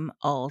came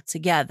all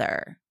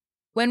together.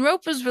 When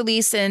Rope was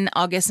released in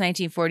August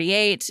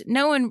 1948,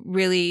 no one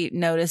really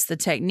noticed the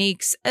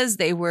techniques as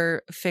they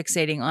were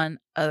fixating on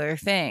other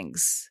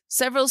things.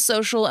 Several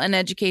social and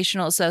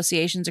educational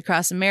associations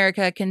across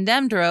America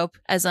condemned Rope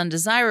as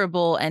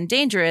undesirable and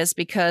dangerous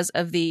because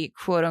of the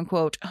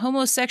quote-unquote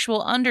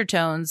homosexual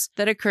undertones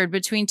that occurred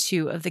between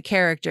 2 of the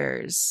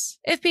characters.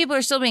 If people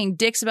are still being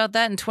dicks about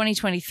that in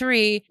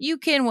 2023, you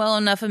can well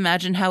enough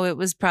imagine how it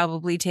was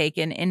probably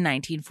taken in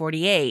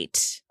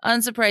 1948.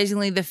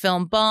 Unsurprisingly, the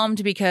film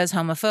bombed because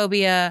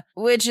homophobia,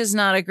 which is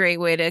not a great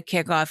way to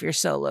kick off your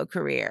solo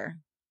career.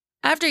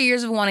 After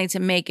years of wanting to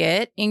make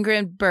it,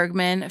 Ingrid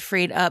Bergman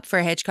freed up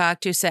for Hitchcock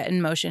to set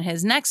in motion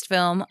his next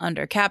film,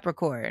 Under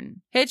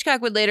Capricorn.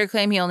 Hitchcock would later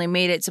claim he only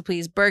made it to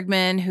please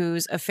Bergman,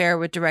 whose affair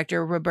with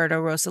director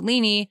Roberto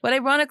Rossellini would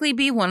ironically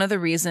be one of the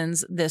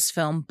reasons this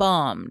film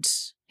bombed.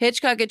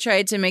 Hitchcock had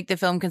tried to make the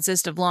film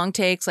consist of long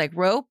takes like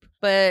Rope,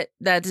 but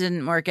that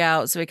didn't work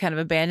out, so he kind of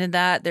abandoned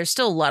that. There's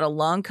still a lot of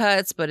long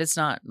cuts, but it's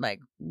not like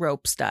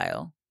Rope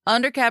style.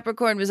 Under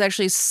Capricorn was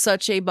actually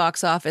such a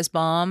box office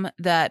bomb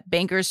that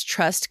Bankers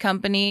Trust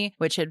Company,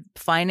 which had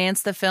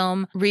financed the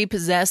film,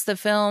 repossessed the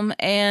film,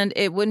 and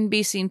it wouldn't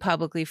be seen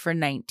publicly for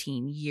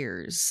 19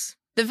 years.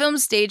 The film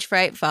Stage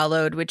Fright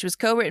followed, which was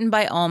co-written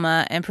by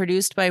Alma and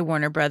produced by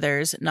Warner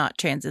Brothers, not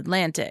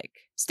Transatlantic.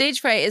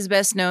 Stage fright is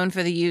best known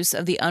for the use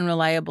of the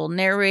unreliable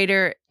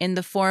narrator in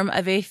the form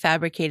of a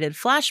fabricated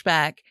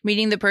flashback,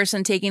 meaning the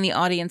person taking the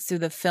audience through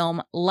the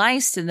film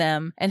lies to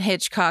them, and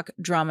Hitchcock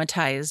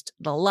dramatized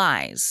the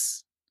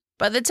lies.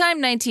 By the time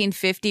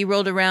 1950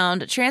 rolled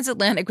around,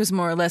 Transatlantic was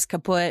more or less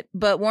kaput,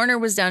 but Warner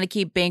was down to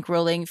keep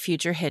bankrolling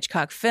future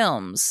Hitchcock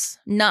films.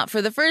 Not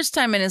for the first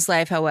time in his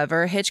life,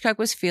 however, Hitchcock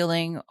was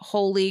feeling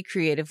wholly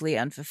creatively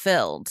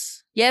unfulfilled.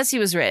 Yes, he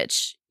was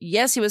rich.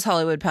 Yes, he was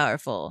Hollywood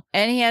powerful.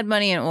 And he had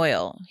money and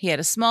oil. He had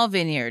a small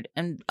vineyard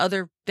and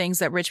other things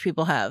that rich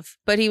people have.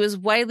 But he was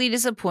widely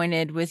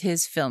disappointed with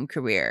his film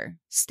career.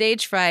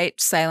 Stage fright,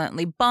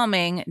 silently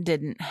bombing,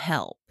 didn't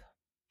help.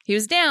 He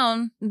was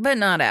down, but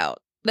not out.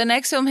 The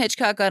next film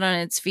Hitchcock got on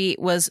its feet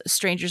was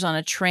Strangers on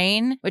a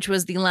Train, which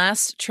was the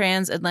last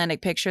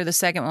transatlantic picture. The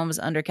second one was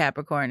Under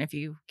Capricorn, if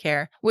you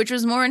care, which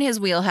was more in his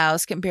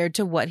wheelhouse compared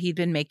to what he'd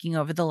been making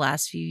over the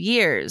last few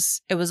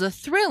years. It was a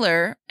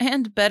thriller,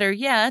 and better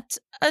yet,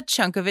 a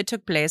chunk of it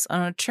took place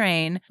on a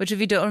train, which if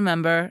you don't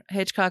remember,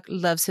 Hitchcock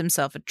loves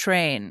himself a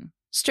train.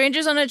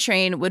 Strangers on a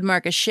Train would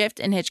mark a shift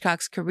in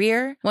Hitchcock's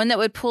career, one that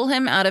would pull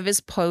him out of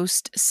his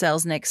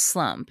post-Selznick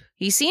slump.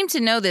 He seemed to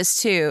know this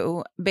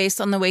too,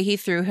 based on the way he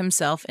threw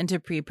himself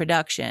into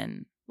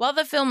pre-production. While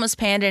the film was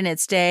panned in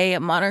its day,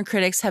 modern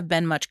critics have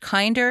been much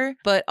kinder,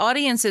 but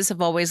audiences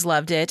have always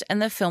loved it,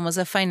 and the film was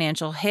a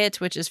financial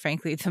hit, which is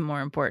frankly the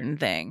more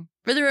important thing.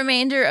 For the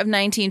remainder of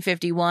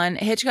 1951,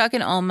 Hitchcock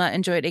and Alma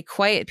enjoyed a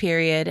quiet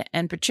period,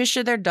 and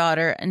Patricia, their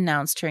daughter,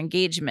 announced her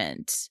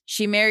engagement.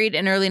 She married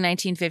in early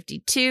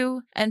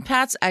 1952, and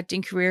Pat's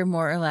acting career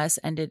more or less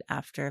ended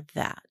after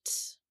that.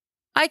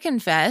 I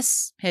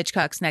Confess,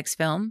 Hitchcock's next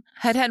film,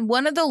 had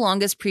one of the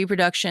longest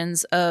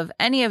pre-productions of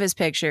any of his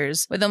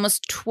pictures, with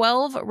almost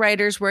 12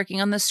 writers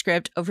working on the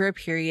script over a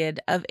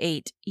period of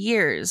 8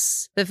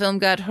 years. The film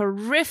got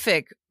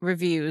horrific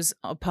reviews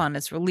upon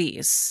its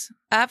release.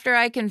 After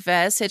I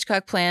Confess,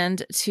 Hitchcock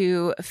planned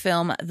to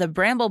film The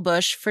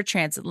Bramblebush for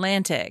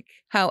Transatlantic.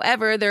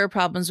 However, there were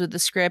problems with the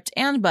script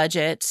and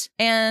budget,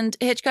 and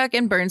Hitchcock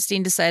and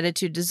Bernstein decided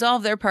to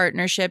dissolve their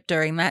partnership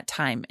during that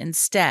time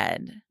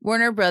instead.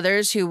 Warner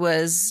Brothers, who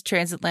was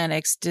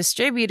Transatlantic's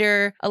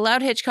distributor,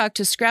 allowed Hitchcock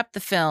to scrap the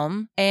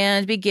film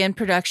and begin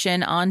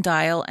production on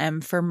Dial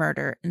M for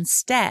Murder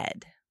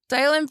instead.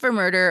 Dial M for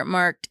Murder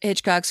marked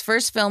Hitchcock's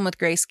first film with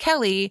Grace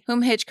Kelly,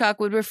 whom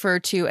Hitchcock would refer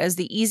to as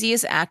the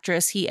easiest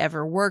actress he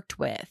ever worked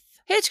with.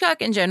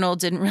 Hitchcock in general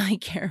didn't really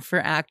care for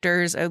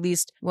actors, at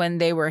least when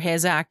they were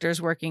his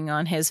actors working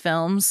on his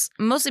films,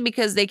 mostly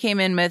because they came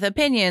in with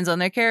opinions on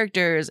their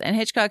characters, and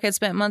Hitchcock had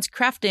spent months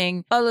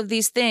crafting all of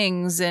these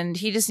things, and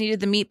he just needed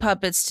the meat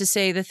puppets to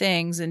say the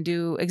things and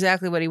do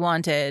exactly what he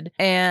wanted.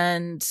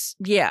 And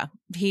yeah,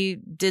 he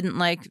didn't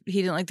like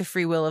the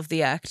free will of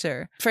the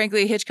actor.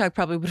 Frankly, Hitchcock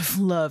probably would have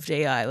loved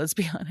AI, let's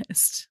be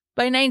honest.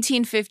 By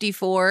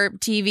 1954,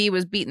 TV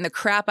was beating the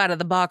crap out of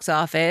the box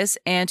office,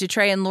 and to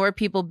try and lure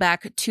people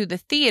back to the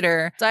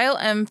theater, Dial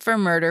M for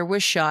Murder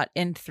was shot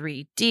in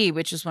 3D,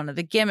 which was one of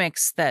the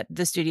gimmicks that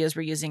the studios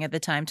were using at the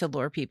time to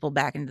lure people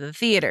back into the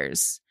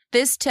theaters.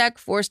 This tech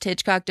forced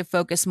Hitchcock to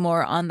focus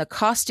more on the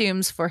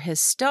costumes for his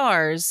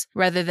stars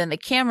rather than the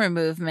camera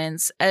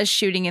movements, as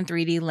shooting in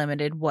 3D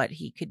limited what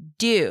he could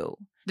do.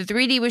 The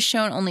 3D was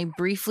shown only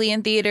briefly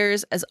in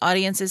theaters as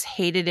audiences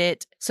hated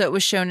it, so it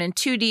was shown in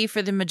 2D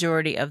for the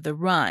majority of the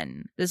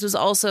run. This was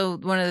also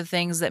one of the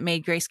things that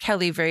made Grace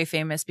Kelly very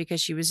famous,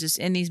 because she was just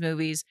in these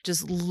movies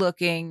just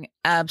looking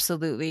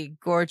absolutely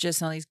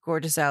gorgeous in all these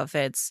gorgeous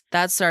outfits.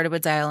 That started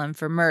with Dial M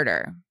for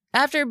Murder.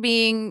 After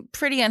being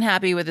pretty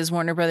unhappy with his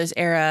Warner Brothers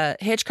era,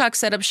 Hitchcock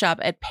set up shop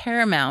at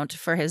Paramount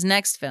for his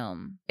next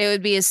film. It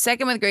would be his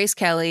second with Grace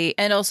Kelly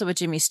and also with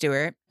Jimmy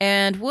Stewart,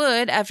 and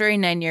would, after a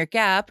 9-year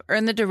gap,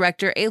 earn the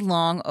director a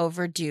long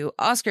overdue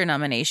Oscar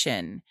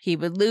nomination. He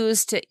would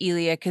lose to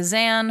Elia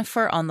Kazan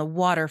for On the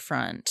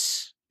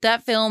Waterfront.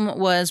 That film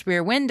was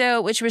Rear Window,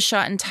 which was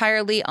shot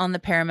entirely on the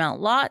Paramount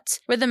lot,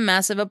 where the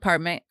massive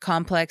apartment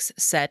complex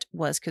set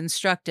was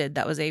constructed.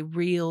 That was a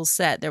real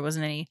set. There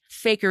wasn't any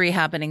fakery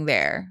happening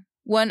there.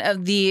 One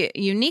of the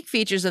unique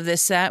features of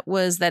this set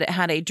was that it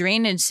had a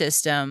drainage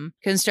system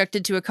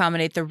constructed to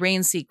accommodate the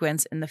rain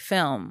sequence in the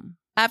film.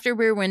 After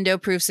Rear Window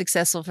proved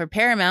successful for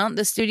Paramount,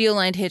 the studio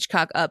lined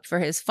Hitchcock up for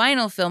his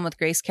final film with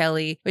Grace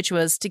Kelly, which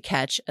was To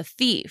Catch a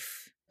Thief.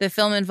 The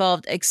film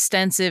involved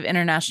extensive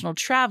international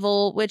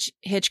travel, which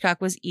Hitchcock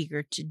was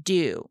eager to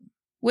do.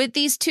 With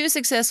these two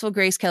successful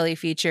Grace Kelly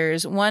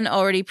features, one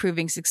already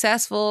proving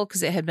successful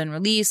because it had been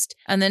released,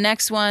 and the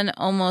next one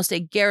almost a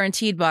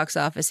guaranteed box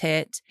office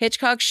hit,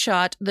 Hitchcock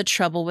shot The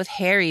Trouble with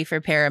Harry for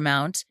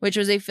Paramount, which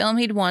was a film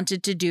he'd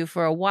wanted to do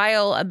for a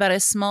while about a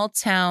small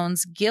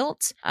town's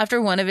guilt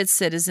after one of its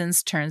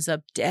citizens turns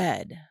up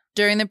dead.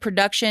 During the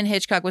production,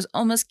 Hitchcock was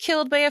almost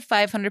killed by a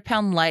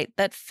 500-pound light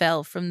that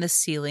fell from the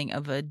ceiling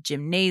of a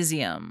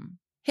gymnasium.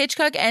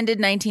 Hitchcock ended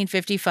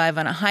 1955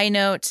 on a high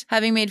note,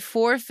 having made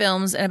 4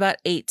 films in about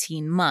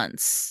 18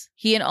 months.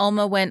 He and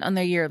Alma went on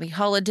their yearly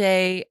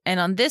holiday,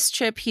 and on this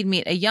trip he'd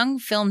meet a young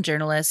film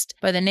journalist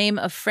by the name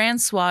of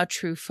Francois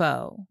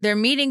Truffaut. Their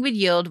meeting would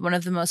yield one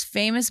of the most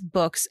famous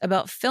books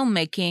about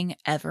filmmaking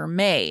ever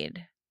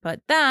made.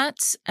 But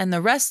that, and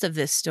the rest of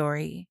this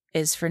story,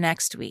 is for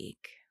next week.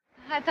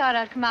 I thought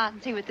I'd come out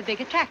and see what the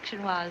big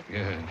attraction was.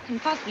 Good.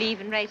 And possibly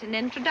even rate an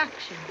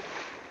introduction.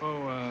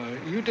 Oh,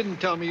 you didn't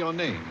tell me your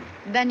name.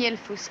 Danielle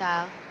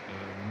Foussard.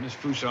 Miss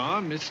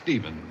Foussard, Miss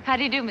Stevens. How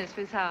do you do, Miss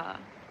Foussard?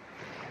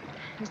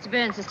 Mr.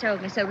 Burns has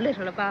told me so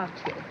little about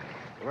you.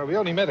 Well, we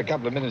only met a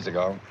couple of minutes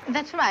ago.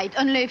 That's right,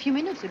 only a few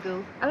minutes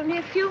ago. Only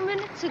a few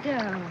minutes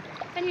ago.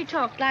 And you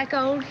talked like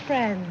old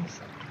friends.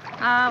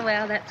 Ah,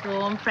 well, that's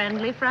warm,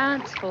 friendly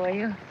France for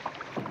you.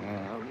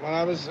 Well,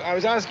 I was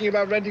asking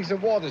about renting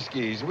some water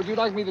skis. Would you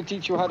like me to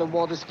teach you how to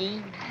water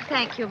ski?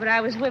 Thank you, but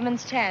I was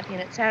women's champion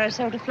at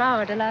Sarasota,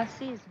 Florida last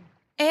season.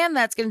 And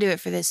that's going to do it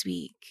for this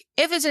week.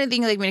 If there's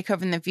anything you'd like me to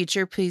cover in the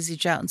future, please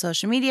reach out on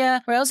social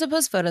media, where I also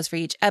post photos for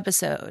each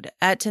episode.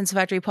 At Tinsel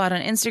Factory Pod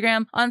on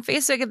Instagram, on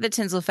Facebook at The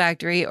Tinsel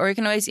Factory, or you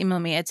can always email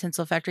me at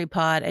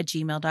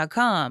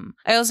tinselfactorypod@gmail.com.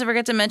 I also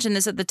forgot to mention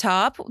this at the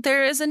top.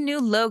 There is a new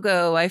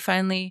logo. I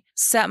finally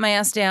sat my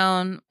ass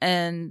down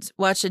and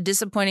watched a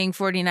disappointing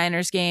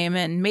 49ers game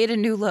and made a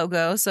new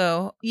logo.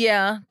 So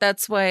yeah,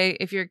 that's why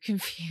if you're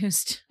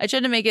confused, I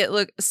tried to make it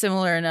look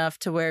similar enough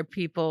to where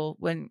people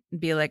wouldn't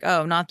be like,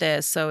 oh, not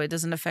this, so it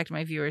doesn't affect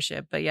my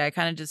viewership. But yeah, I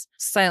kind of just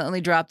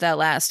silently dropped that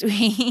last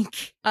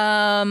week.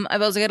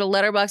 I've also got a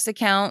Letterboxd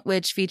account,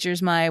 which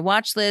features my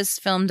watch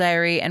list, film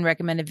diary, and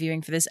recommended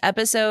viewing for this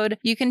episode.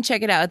 You can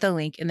check it out at the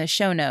link in the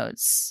show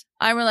notes.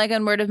 I'm relying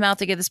on word of mouth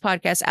to get this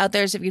podcast out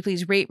there. So if you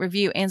please rate,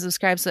 review, and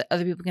subscribe so that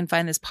other people can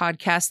find this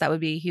podcast, that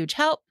would be a huge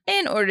help.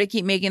 In order to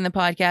keep making the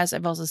podcast,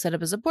 I've also set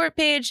up a support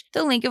page,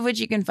 the link of which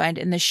you can find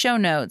in the show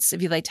notes.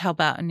 If you'd like to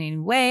help out in any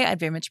way, I'd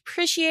very much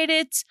appreciate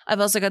it. I've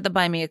also got the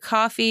Buy Me a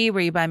Coffee,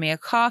 where you buy me a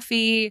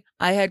coffee.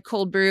 I had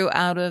cold brew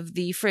out of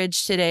the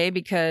fridge today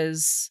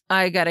because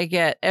I got to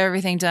get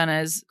everything done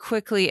as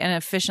quickly and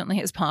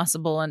efficiently as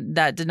possible, and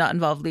that did not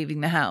involve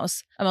leaving the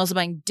house. I'm also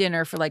buying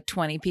dinner for like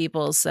 20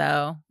 people,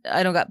 so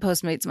I don't got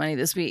Postmates money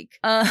this week.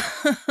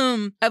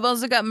 I've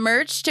also got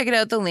merch. Check it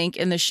out, the link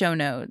in the show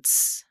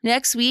notes.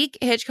 Next week,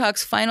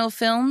 Hitchcock's final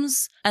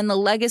films and the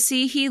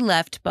legacy he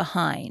left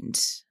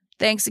behind.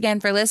 Thanks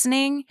again for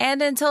listening,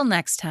 and until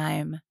next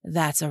time,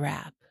 that's a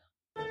wrap.